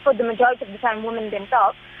for the majority of the time women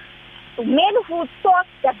themselves, men who thought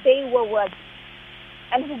that they were worthy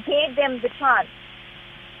and who gave them the chance.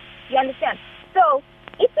 You understand? So,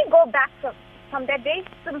 if we go back from that very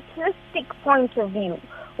simplistic point of view,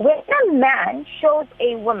 when a man shows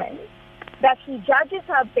a woman that he judges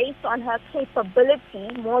her based on her capability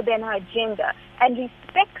more than her gender and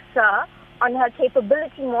respects her on her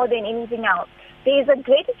capability more than anything else, there is a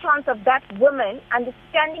greater chance of that woman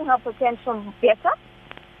understanding her potential better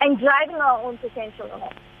and driving her own potential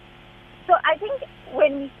home. So I think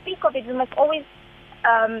when we speak of it, we must always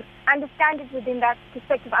understand it within that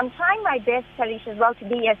perspective. I'm trying my best, Taresh, as well, to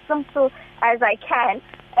be as simple as I can.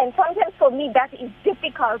 And sometimes for me that is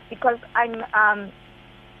difficult because I'm,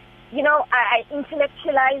 I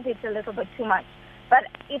intellectualize it a little bit too much. But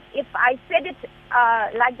if I said it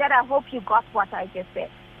like that, I hope you got what I just said.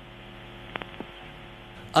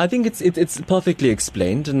 I think it's perfectly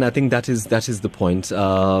explained, and I think that is the point.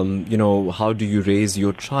 How do you raise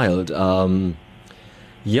your child? I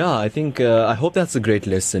think I hope that's a great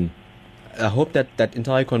lesson. I hope that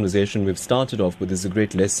entire conversation we've started off with is a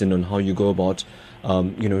great lesson on how you go about,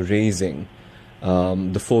 raising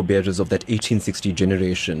the forebearers of that 1860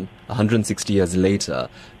 generation, 160 years later,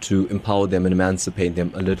 to empower them and emancipate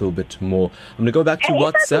them a little bit more. I'm going to go back to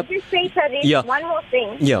WhatsApp. I could just say, Taresh, one more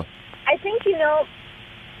thing. Yeah. I think,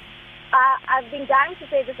 I've been dying to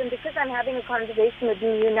say this, and because I'm having a conversation with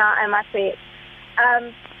you now, I must say it.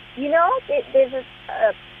 There's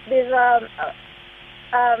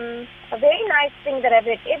a very nice thing that I've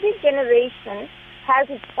read. Every generation has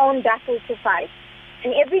its own battle to fight,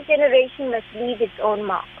 and every generation must leave its own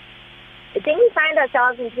mark. The thing we find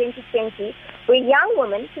ourselves in 2020, where young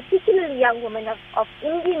women, particularly young women of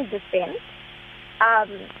Indian descent, have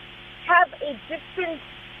a different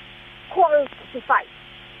cause to fight.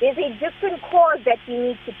 There's a different cause that we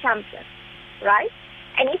need to champion, right?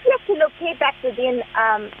 And if we have to locate back within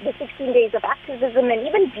the 16 days of activism and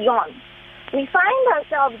even beyond, we find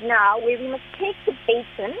ourselves now where we must take the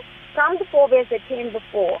baton from the forebears that came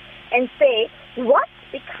before and say, what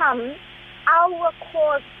becomes our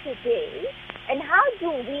cause today, and how do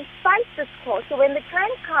we fight this cause? So when the time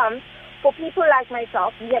comes for people like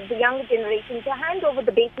myself, we have the younger generation, to hand over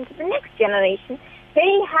the baton to the next generation,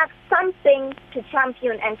 they have something to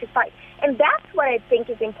champion and to fight. And that's what I think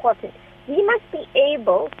is important. We must be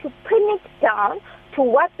able to pin it down to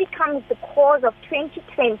what becomes the cause of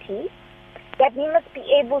 2020, that we must be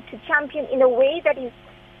able to champion in a way that is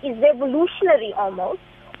revolutionary almost,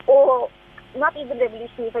 or not even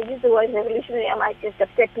revolutionary. If I use the word revolutionary, I might just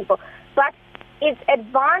upset people. But it's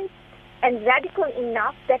advanced and radical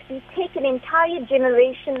enough that we take an entire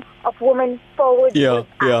generation of women forward. Yeah.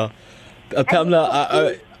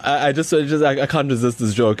 Pamela, I can't resist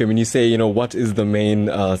this joke. I mean, you say, what is the main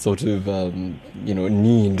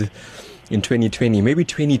need in 2020? Maybe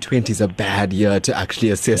 2020 is a bad year to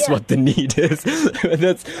actually assess what the need is.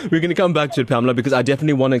 We're going to come back to it, Pamela, because I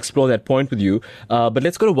definitely want to explore that point with you. But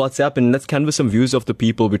let's go to WhatsApp and let's canvass some views of the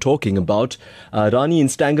people we're talking about. Rani in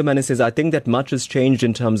Stangerman says, I think that much has changed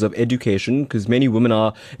in terms of education because many women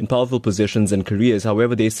are in powerful positions and careers.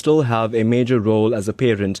 However, they still have a major role as a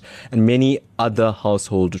parent and many other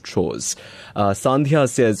household chores. Sandhya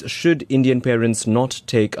says, should Indian parents not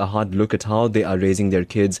take a hard look at how they are raising their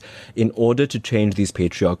kids in order to change these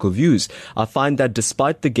patriarchal views? I find that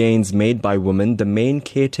despite the gains made by women, the main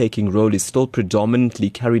caretaking role is still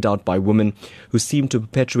predominantly carried out by women who seem to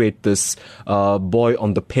perpetuate this boy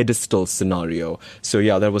on the pedestal scenario. So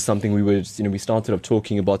yeah, that was something we started off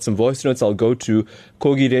talking about. Some voice notes I'll go to.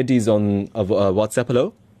 Kogi Reddy's on WhatsApp.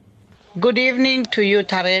 Hello. Good evening to you,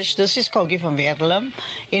 Taresh. This is Kogi from Verulam.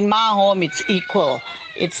 In my home, it's equal.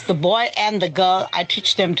 It's the boy and the girl. I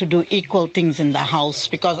teach them to do equal things in the house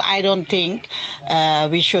because I don't think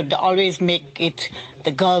we should always make it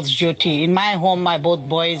the girl's duty. In my home, my both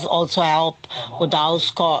boys also help with the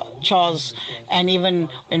house chores and even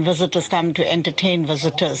when visitors come to entertain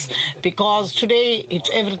visitors. Because today, it's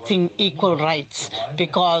everything equal rights.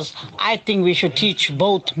 Because I think we should teach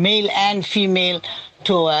both male and female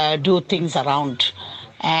to do things around.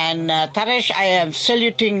 And Taresh, I am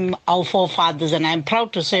saluting our forefathers, and I'm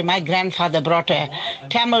proud to say my grandfather brought a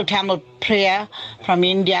Tamil prayer from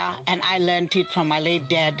India, and I learned it from my late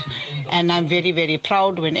dad. And I'm very, very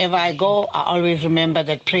proud. Whenever I go, I always remember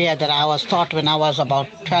that prayer that I was taught when I was about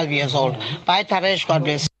 12 years old. Bye, Taresh. God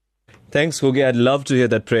bless. Thanks, Kogi. I'd love to hear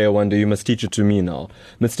that prayer one day. You must teach it to me now.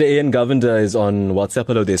 Mr. A.N. Govender is on WhatsApp.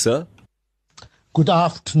 Hello there, sir. Good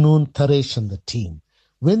afternoon, Taresh and the team.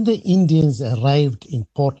 When the Indians arrived in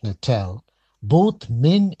Port Natal, both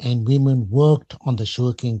men and women worked on the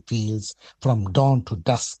sugarcane fields from dawn to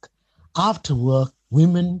dusk. After work,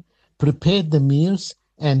 women prepared the meals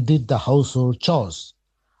and did the household chores.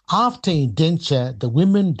 After indenture, the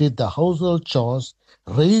women did the household chores,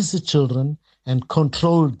 raised the children, and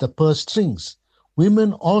controlled the purse strings.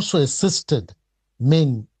 Women also assisted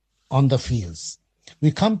men on the fields.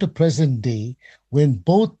 We come to present day when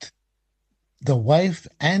both the wife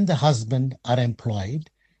and the husband are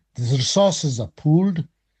employed, the resources are pooled,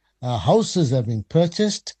 houses are being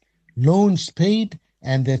purchased, loans paid,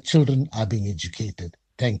 and their children are being educated.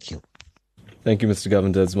 Thank you. Thank you, Mr.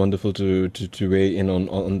 Govender. It's wonderful to weigh in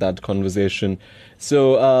on that conversation.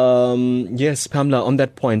 So, yes, Pamela, on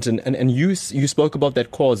that point, and you spoke about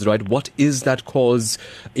that cause, right? What is that cause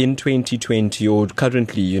in 2020 or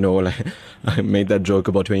currently, I made that joke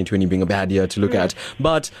about 2020 being a bad year to look at.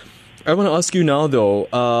 But I want to ask you now, though,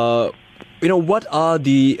 what are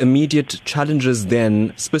the immediate challenges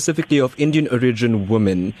then, specifically of Indian origin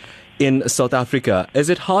women in South Africa? Is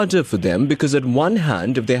it harder for them? Because on one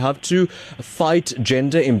hand, if they have to fight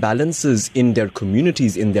gender imbalances in their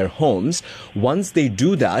communities, in their homes, once they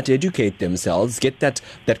do that, educate themselves, get that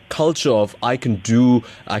culture of I can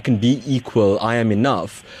be equal, I am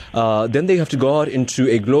enough, then they have to go out into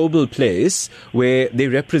a global place where they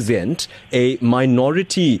represent a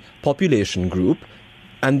minority population group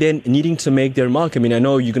and then needing to make their mark. I mean, I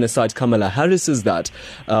know you're going to cite Kamala Harris as that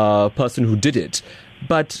person who did it,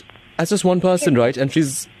 but as just one person, right? And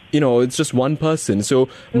she's, it's just one person. So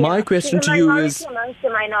my question to you is... amongst the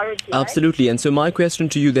minority, absolutely. Right? And so my question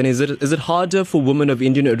to you then is it harder for women of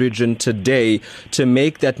Indian origin today to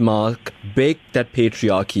make that mark, break that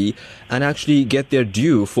patriarchy, and actually get their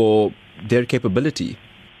due for their capability?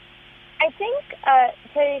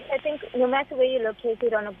 I think no matter where you're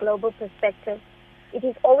located on a global perspective, it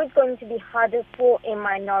is always going to be harder for a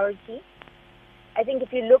minority. I think you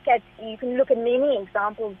can look at many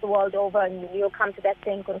examples the world over and you'll come to that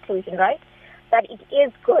same conclusion, right? That it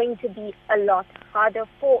is going to be a lot harder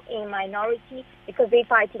for a minority because they're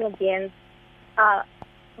fighting against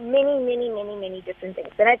many different things.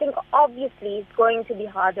 And I think obviously it's going to be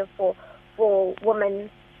harder for women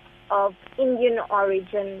of Indian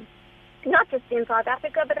origin, not just in South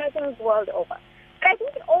Africa, but I think the world over. But I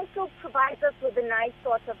think it also provides us with a nice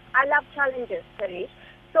sort of, I love challenges, Taresh.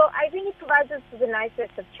 So I think it provides us with a nice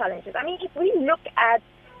set of challenges. I mean, if we look at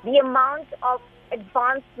the amount of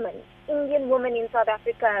advancement Indian women in South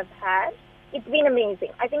Africa have had, it's been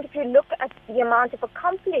amazing. I think if you look at the amount of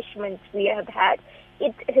accomplishments we have had,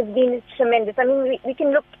 it has been tremendous. I mean, we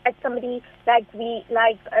can look at somebody like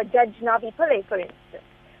Judge Navi Pillay, for instance.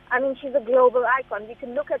 I mean, she's a global icon. We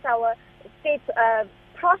can look at our state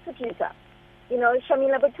prosecutor,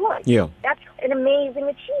 Shamila Batoy. Yeah. That's an amazing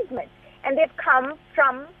achievement. And they've come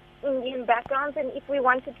from Indian backgrounds, and if we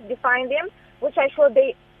wanted to define them, which I'm sure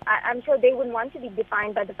they wouldn't want to be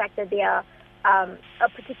defined by the fact that they are a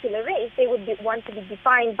particular race. They would want to be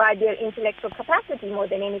defined by their intellectual capacity more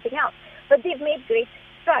than anything else. But they've made great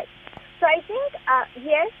strides. So I think,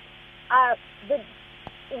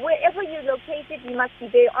 wherever you're located, you must be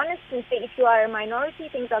very honest and say if you are a minority,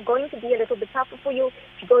 things are going to be a little bit tougher for you.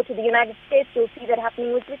 If you go to the United States, you'll see that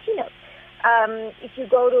happening with Latinos. If you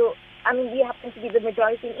go to, we happen to be the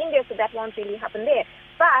majority in India, so that won't really happen there.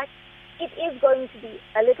 But it is going to be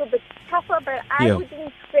a little bit tougher, but I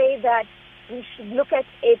wouldn't say that we should look at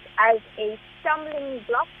it as a stumbling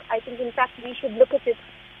block. I think, in fact, we should look at it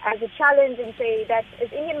as a challenge and say that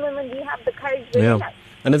as Indian women, we have the courage within us.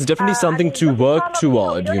 And it's definitely something to work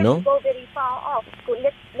toward, you know. We don't have to go very far off. So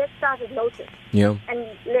let's start at Lotus. Yeah. And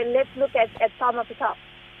let's look at Pamela Padayachee.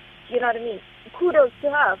 You know what I mean? Kudos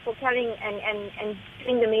to her for carrying and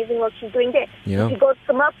doing the amazing work she's doing there. Yeah. If you go to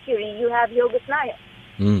the Mercury, you have Yoga Nair.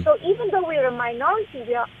 So even though we're a minority,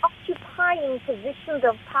 we are occupying positions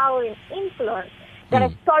of power and influence that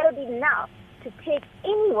are solid enough to take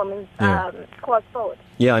any woman's cause forward.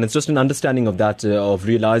 Yeah, and it's just an understanding of that, of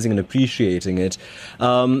realizing and appreciating it.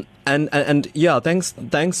 And yeah, thanks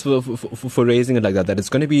for raising it like that. That it's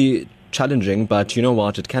going to be challenging, but you know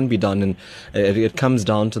what? It can be done, and it comes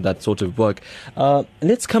down to that sort of work.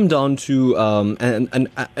 Let's come down to and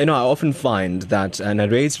I often find that, and I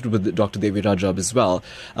raised it with Dr. Devi Rajab as well,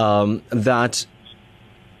 that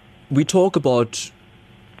we talk about,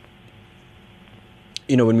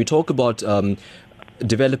 when we talk about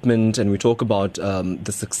development and we talk about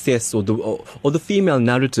the success or the female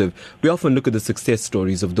narrative, we often look at the success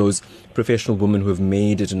stories of those professional women who have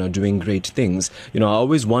made it and are doing great things. I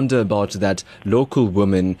always wonder about that local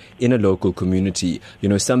woman in a local community,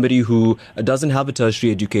 somebody who doesn't have a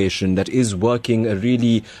tertiary education, that is working a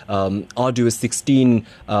really arduous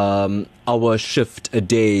 16-hour shift a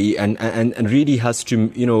day and really has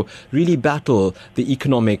to, really battle the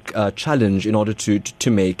economic challenge in order to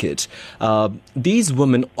make it. These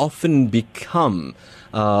women often become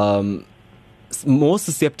more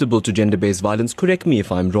susceptible to gender-based violence. Correct me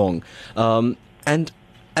if I'm wrong. And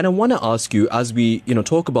I want to ask you, as we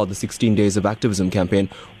talk about the 16 Days of Activism campaign,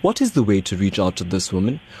 what is the way to reach out to this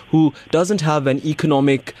woman who doesn't have an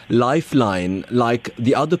economic lifeline like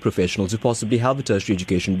the other professionals who possibly have a tertiary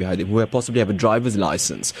education behind them, who possibly have a driver's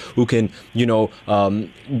license, who can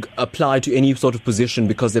apply to any sort of position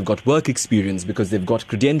because they've got work experience, because they've got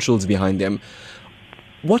credentials behind them?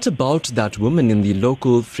 What about that woman in the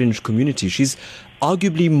local fringe community? She's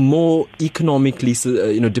arguably more economically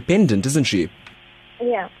dependent, isn't she?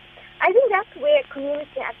 Yeah. I think that's where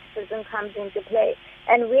community activism comes into play,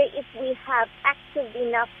 and where if we have active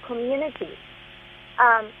enough communities,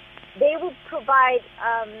 they will provide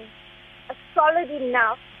a solid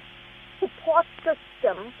enough support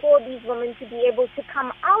system for these women to be able to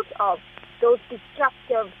come out of those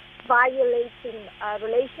destructive, violating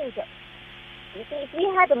relationships. You see, if we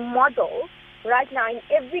had a model right now in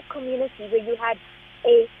every community where you had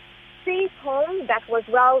a safe home that was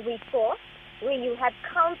well-resourced, where you had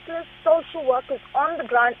countless social workers on the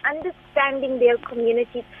ground understanding their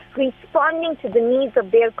communities, responding to the needs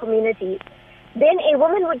of their communities, then a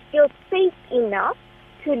woman would feel safe enough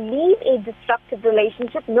to leave a destructive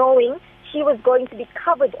relationship knowing she was going to be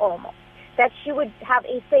covered almost, that she would have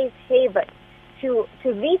a safe haven to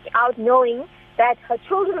reach out knowing that her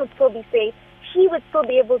children would still be safe, she would still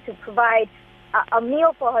be able to provide a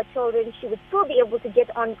meal for her children, she would still be able to get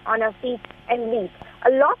on her feet and leave.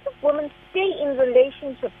 A lot of women stay in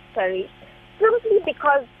relationships, Taresh, simply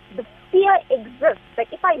because the fear exists.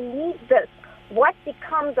 Like, if I leave this, what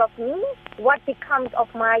becomes of me? What becomes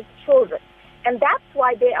of my children? And that's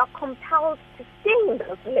why they are compelled to stay in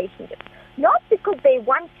those relationships. Not because they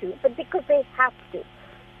want to, but because they have to.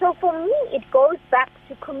 So for me, it goes back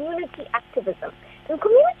to community activism. And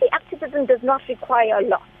community activism does not require a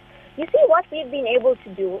lot. You see what we've been able to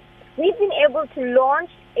do? We've been able to launch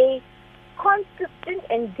a consistent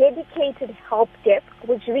and dedicated help desk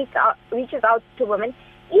which reaches out to women,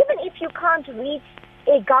 even if you can't reach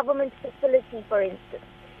a government facility, for instance.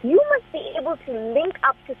 You must be able to link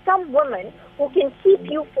up to some woman who can keep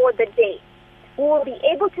you for the day, who will be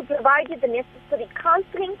able to provide you the necessary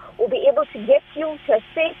counseling, will be able to get you to a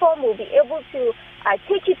safe home, will be able to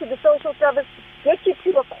take you to the social service, get you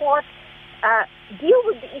to a court, deal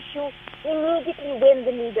with the issue immediately when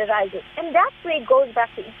the need arises. And that's where it goes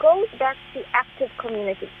back to. It goes back to active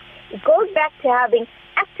communities. It goes back to having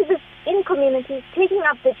activists in communities, taking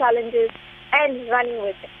up the challenges and running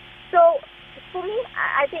with it. So for me,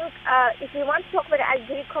 I think if we want to talk about it, I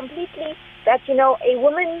agree completely that, a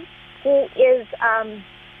woman who is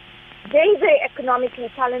very, very economically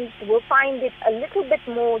challenged will find it a little bit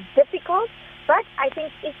more difficult. But I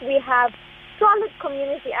think if we have solid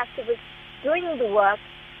community activists doing the work,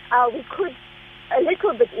 we could a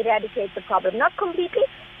little bit eradicate the problem. Not completely,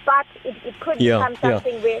 but it could become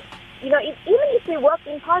something where, even if we work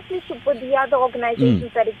in partnership with the other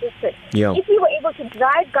organizations that existed, if we were able to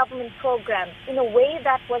drive government programs in a way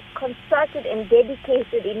that was concerted and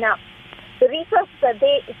dedicated enough, the resources are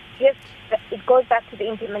there, it goes back to the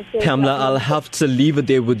implementation. Pamela, I'll have to leave it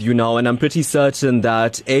there with you now, and I'm pretty certain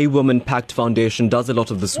that A Woman Pact Foundation does a lot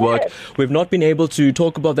of this work. We've not been able to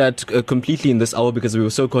talk about that completely in this hour because we were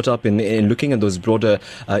so caught up in looking at those broader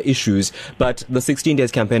issues. But the 16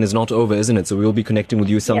 Days campaign is not over, isn't it? So we'll be connecting with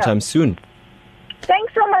you sometime soon.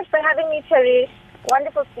 Thanks so much for having me, Taresh.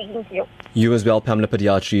 Wonderful speaking to you. You as well, Pamela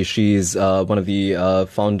Padayachee. She's one of the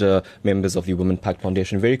founder members of the Women Pact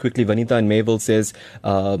Foundation. Very quickly, Vanita in Mayville says,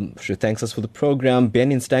 she thanks us for the program.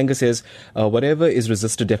 Ben in Stanger says, whatever is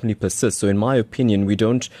resisted definitely persists. So in my opinion, we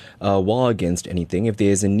don't war against anything. If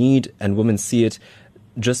there is a need and women see it,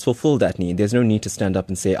 just fulfill that need. There's no need to stand up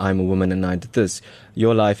and say, I'm a woman and I did this.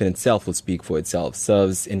 Your life in itself will speak for itself.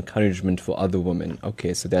 Serves encouragement for other women.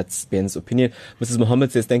 Okay, so that's Ben's opinion. Mrs.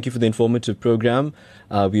 Muhammad says, thank you for the informative program.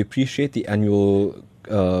 We appreciate the annual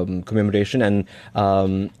commemoration. And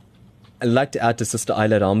I'd like to add to Sister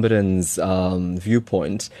Ayla Rambaran's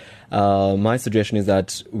viewpoint. My suggestion is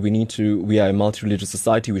that we are a multi-religious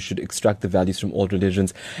society. We should extract the values from all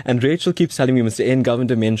religions. And Rachel keeps telling me, Mr. N.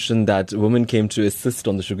 Govender mentioned that women came to assist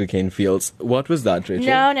on the sugarcane fields. What was that, Rachel?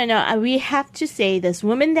 No. We have to say this.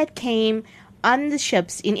 Women that came on the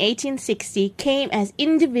ships in 1860 came as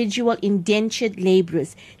individual indentured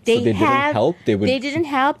laborers. So they didn't help? They didn't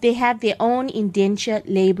help. They have their own indentured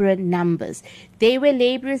laborer numbers. They were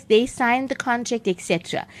laborers. They signed the contract,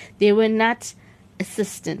 etc. They were not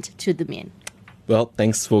assistant to the men. Well,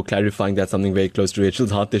 thanks for clarifying that. Something very close to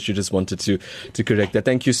Rachel's heart that she just wanted to correct that.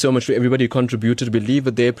 Thank you so much for everybody who contributed. We leave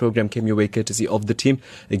it there. Program came your way courtesy of the team.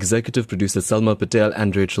 Executive producer Salma Patel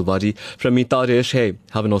and Rachel Vadi. From me, Taresh. Hey,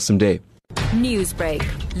 have an awesome day. Newsbreak,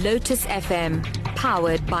 Lotus FM,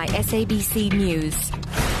 powered by SABC News.